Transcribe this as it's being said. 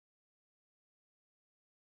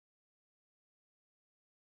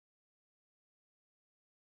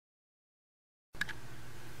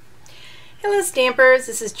Hello Stampers,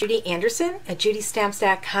 this is Judy Anderson at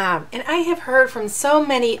judystamps.com, and I have heard from so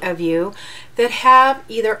many of you that have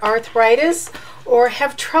either arthritis or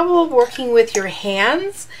have trouble working with your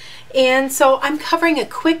hands, and so I'm covering a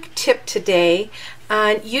quick tip today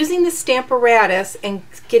on using the Stamparatus and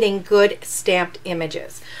getting good stamped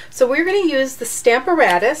images. So we're going to use the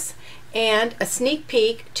Stamparatus and a sneak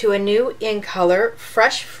peek to a new in color,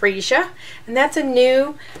 Fresh Freesia, and that's a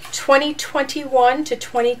new 2021 to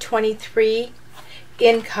 2023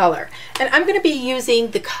 in color. And I'm going to be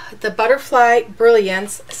using the Butterfly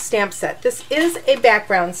Brilliance stamp set. This is a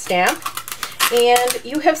background stamp, and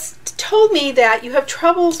you have told me that you have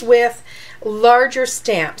troubles with larger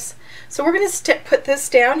stamps. So we're going to put this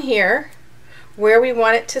down here where we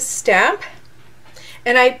want it to stamp,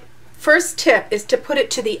 and first tip is to put it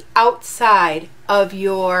to the outside of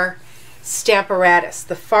your Stamparatus,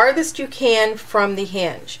 the farthest you can from the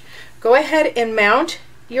hinge. Go ahead and mount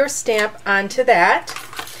your stamp onto that.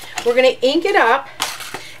 We're going to ink it up,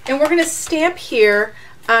 and we're going to stamp here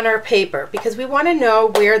on our paper because we want to know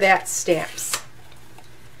where that stamps.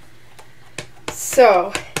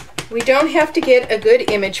 So we don't have to get a good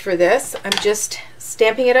image for this. I'm just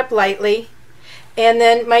stamping it up lightly. And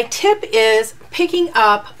then my tip is picking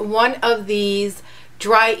up one of these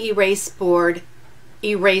dry erase board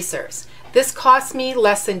erasers. This cost me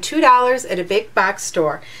less than $2 at a big box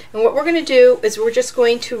store. And what we're going to do is we're just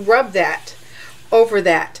going to rub that over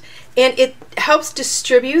that. And it helps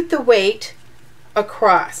distribute the weight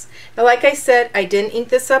across. Now, like I said, I didn't ink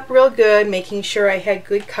this up real good, making sure I had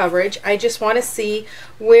good coverage. I just want to see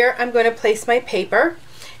where I'm going to place my paper.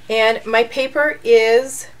 And my paper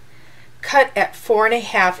is cut at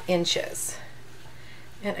 4.5 inches,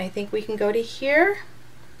 and I think we can go to here.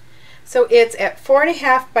 So it's at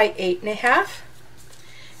 4.5 by 8.5,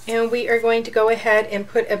 and we are going to go ahead and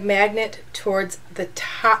put a magnet towards the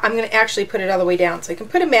top. I'm going to actually put it all the way down so I can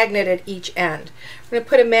put a magnet at each end. I'm going to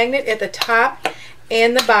put a magnet at the top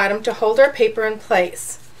and the bottom to hold our paper in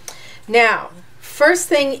place. Now, first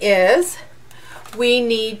thing is we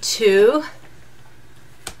need to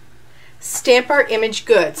stamp our image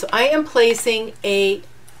good. So I am placing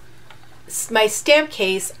my stamp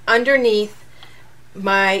case underneath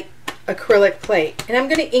my acrylic plate, and I'm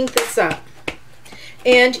going to ink this up.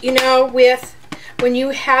 And you know, when you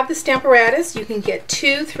have the Stamparatus, you can get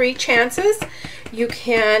 2-3 chances. You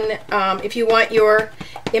can, if you want your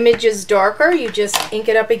images darker, you just ink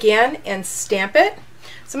it up again and stamp it.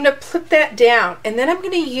 So I'm going to put that down, and then I'm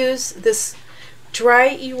going to use this dry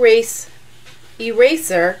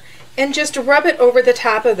eraser and just rub it over the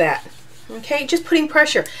top of that. Okay, just putting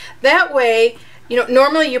pressure. That way, you know,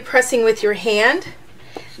 normally you're pressing with your hand.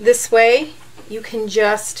 This way, you can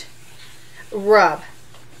just rub.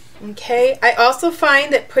 Okay, I also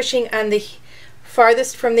find that pushing on the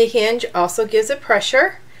farthest from the hinge also gives it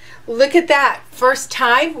pressure. Look at that. First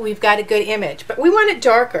time, we've got a good image, but we want it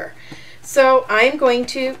darker. So I'm going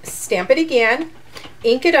to stamp it again,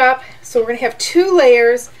 ink it up. So we're going to have 2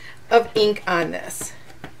 layers of ink on this.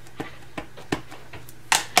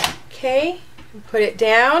 Okay, put it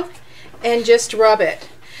down and just rub it.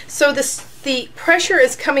 So the pressure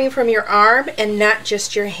is coming from your arm and not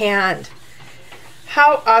just your hand.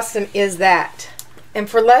 How awesome is that? And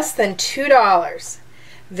for less than $2.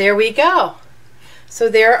 There we go. So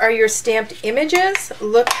there are your stamped images.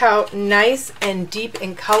 Look how nice and deep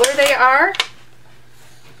in color they are.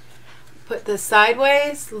 Put this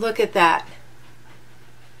sideways. Look at that.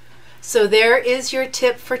 So there is your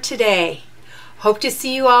tip for today. Hope to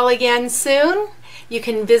see you all again soon. You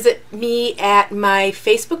can visit me at my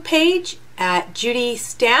Facebook page at Judy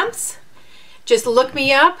Stamps. Just look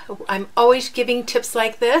me up. I'm always giving tips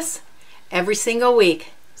like this every single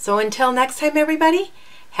week. So until next time, everybody,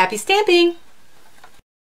 happy stamping!